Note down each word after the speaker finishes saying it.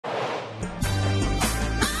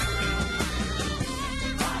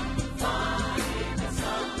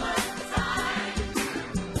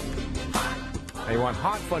want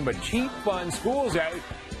hot fun but cheap fun. School's out,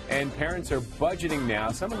 and parents are budgeting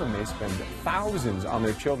now. Some of them may spend thousands on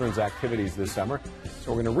their children's activities this summer.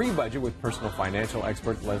 So we're going to re-budget with personal financial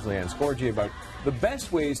expert Leslie Ann Scorgie about the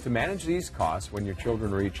best ways to manage these costs when your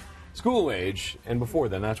children reach school age, and before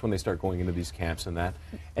then, that's when they start going into these camps and that.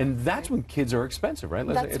 And that's when kids are expensive, right,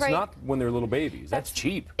 Leslie? That's it's right. not when they're little babies. That's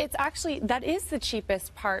cheap. It's actually, that is the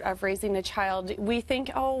cheapest part of raising a child. We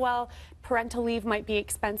think, oh, well, parental leave might be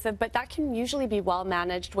expensive, but that can usually be well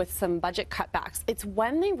managed with some budget cutbacks. It's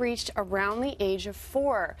when they reached around the age of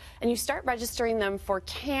 4, and you start registering them for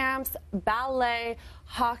camps, ballet,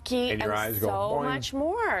 hockey, and so much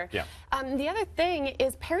more. Yeah. The other thing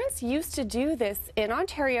is parents used to do this in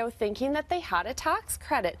Ontario thinking that they had a tax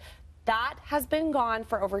credit. That has been gone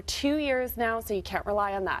for over 2 years now, so you can't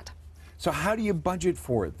rely on that. So how do you budget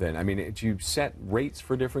for it then? I mean, do you set rates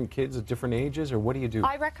for different kids at different ages, or what do you do?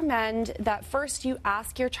 I recommend that first you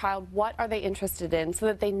ask your child what are they interested in so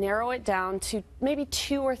that they narrow it down to maybe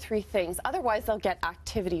 2 or 3 things. Otherwise, they'll get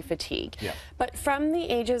activity fatigue. Yeah. But from the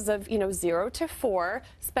ages of 0 to 4,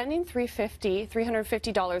 spending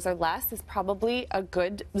 $350 or less is probably a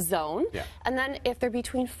good zone. Yeah. And then if they're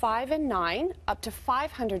between 5 and 9, up to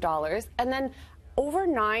 $500, and then over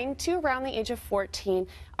 9 to around the age of 14,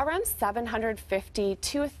 around $750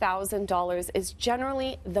 to $1,000 is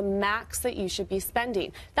generally the max that you should be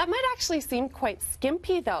spending. That might actually seem quite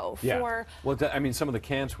skimpy, though. Yeah. Well, I mean, some of the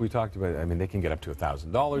camps we talked about, I mean, they can get up to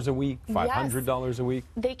 $1,000 a week, $500 a week.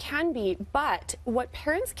 They can be, but what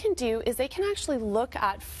parents can do is they can actually look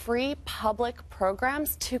at free public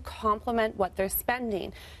programs to complement what they're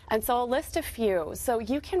spending. And so I'll list a few. So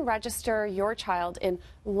you can register your child in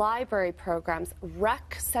library programs,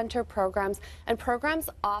 rec center programs, and programs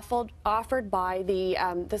offered by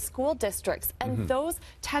the school districts. And those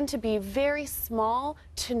tend to be very small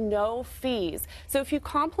to no fees. So if you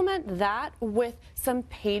complement that with some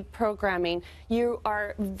paid programming, you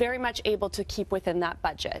are very much able to keep within that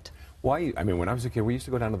budget. Why? I mean, when I was a kid, we used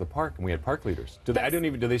to go down to the park and we had park leaders. Do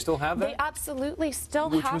they still have that? They absolutely still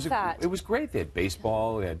have that. It was great. They had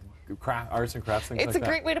baseball, they had arts and crafts, things like that. It's a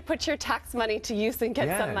great way to put your tax money to use and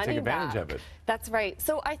get some money take advantage back. of it. That's right.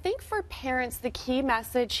 So I think for parents, the key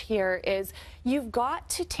message here is you've got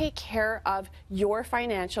to take care of your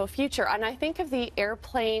financial future. And I think of the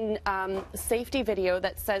airplane safety video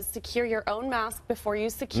that says secure your own mask before you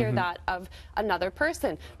secure that of another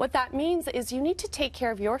person. What that means is you need to take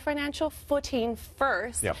care of your financial footing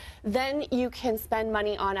first. Yep. Then you can spend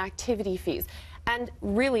money on activity fees. And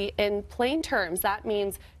really, in plain terms, that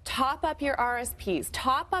means top up your RSPs,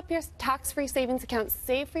 top up your tax-free savings account,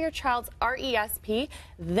 save for your child's RESP,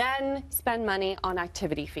 then spend money on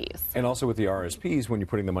activity fees. And also with the RSPs, when you're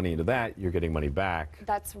putting the money into that, you're getting money back.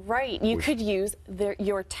 That's right. You could use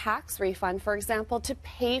your tax refund, for example, to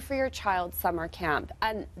pay for your child's summer camp.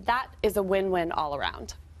 And that is a win-win all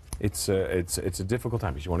around. It's a difficult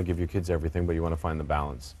time because you want to give your kids everything, but you want to find the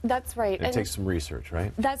balance. That's right. It takes some research,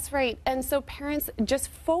 right? That's right. And so parents, just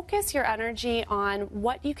focus your energy on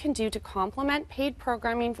what you can do to complement paid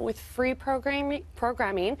programming with free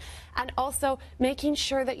programming, and also making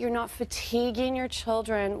sure that you're not fatiguing your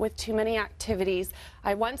children with too many activities.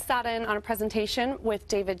 I once sat in on a presentation with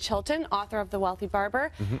David Chilton, author of The Wealthy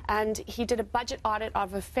Barber, and he did a budget audit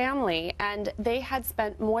of a family, and they had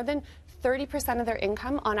spent more than 30% of their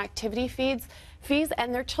income on activity fees,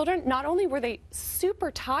 and their children, not only were they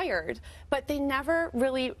super tired, but they never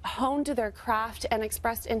really honed to their craft and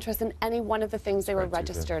expressed interest in any one of the things they were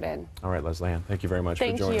registered in. All right, Leslie Ann, thank you very much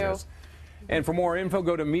for joining us. And for more info,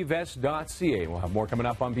 go to mevest.ca. We'll have more coming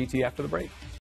up on BT after the break.